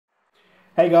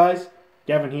Hey guys,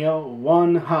 Gavin here,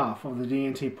 one half of the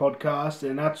D&T podcast,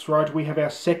 and that's right, we have our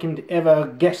second ever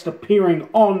guest appearing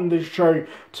on the show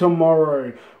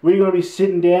tomorrow. We're going to be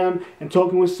sitting down and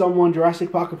talking with someone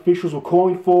Jurassic Park officials were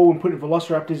calling for when putting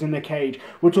velociraptors in their cage.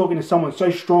 We're talking to someone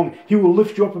so strong, he will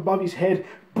lift you up above his head,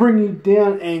 bring you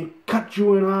down and cut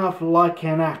you in half like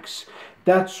an axe.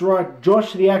 That's right,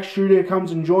 Josh the Axe Shooter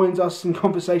comes and joins us in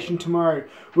conversation tomorrow.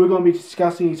 We're going to be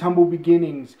discussing his humble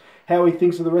beginnings, how he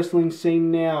thinks of the wrestling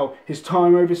scene now, his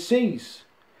time overseas,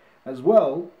 as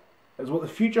well as what the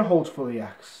future holds for the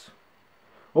Axe.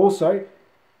 Also,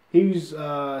 he's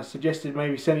suggested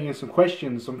maybe sending in some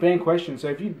questions, some fan questions, so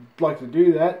if you'd like to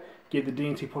do that, give the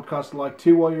D&T podcast a like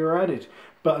too while you're at it.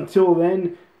 But until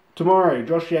then, tomorrow,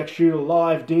 Josh the Axe Shooter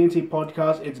live D&T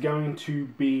podcast, it's going to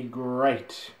be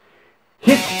great.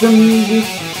 Hit the music,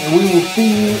 and we will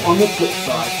see you on the flip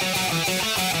side.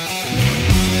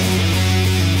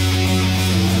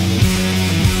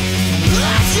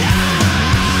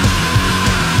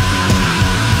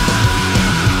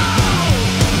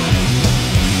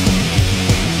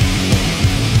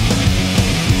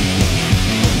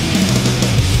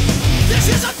 This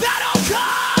is a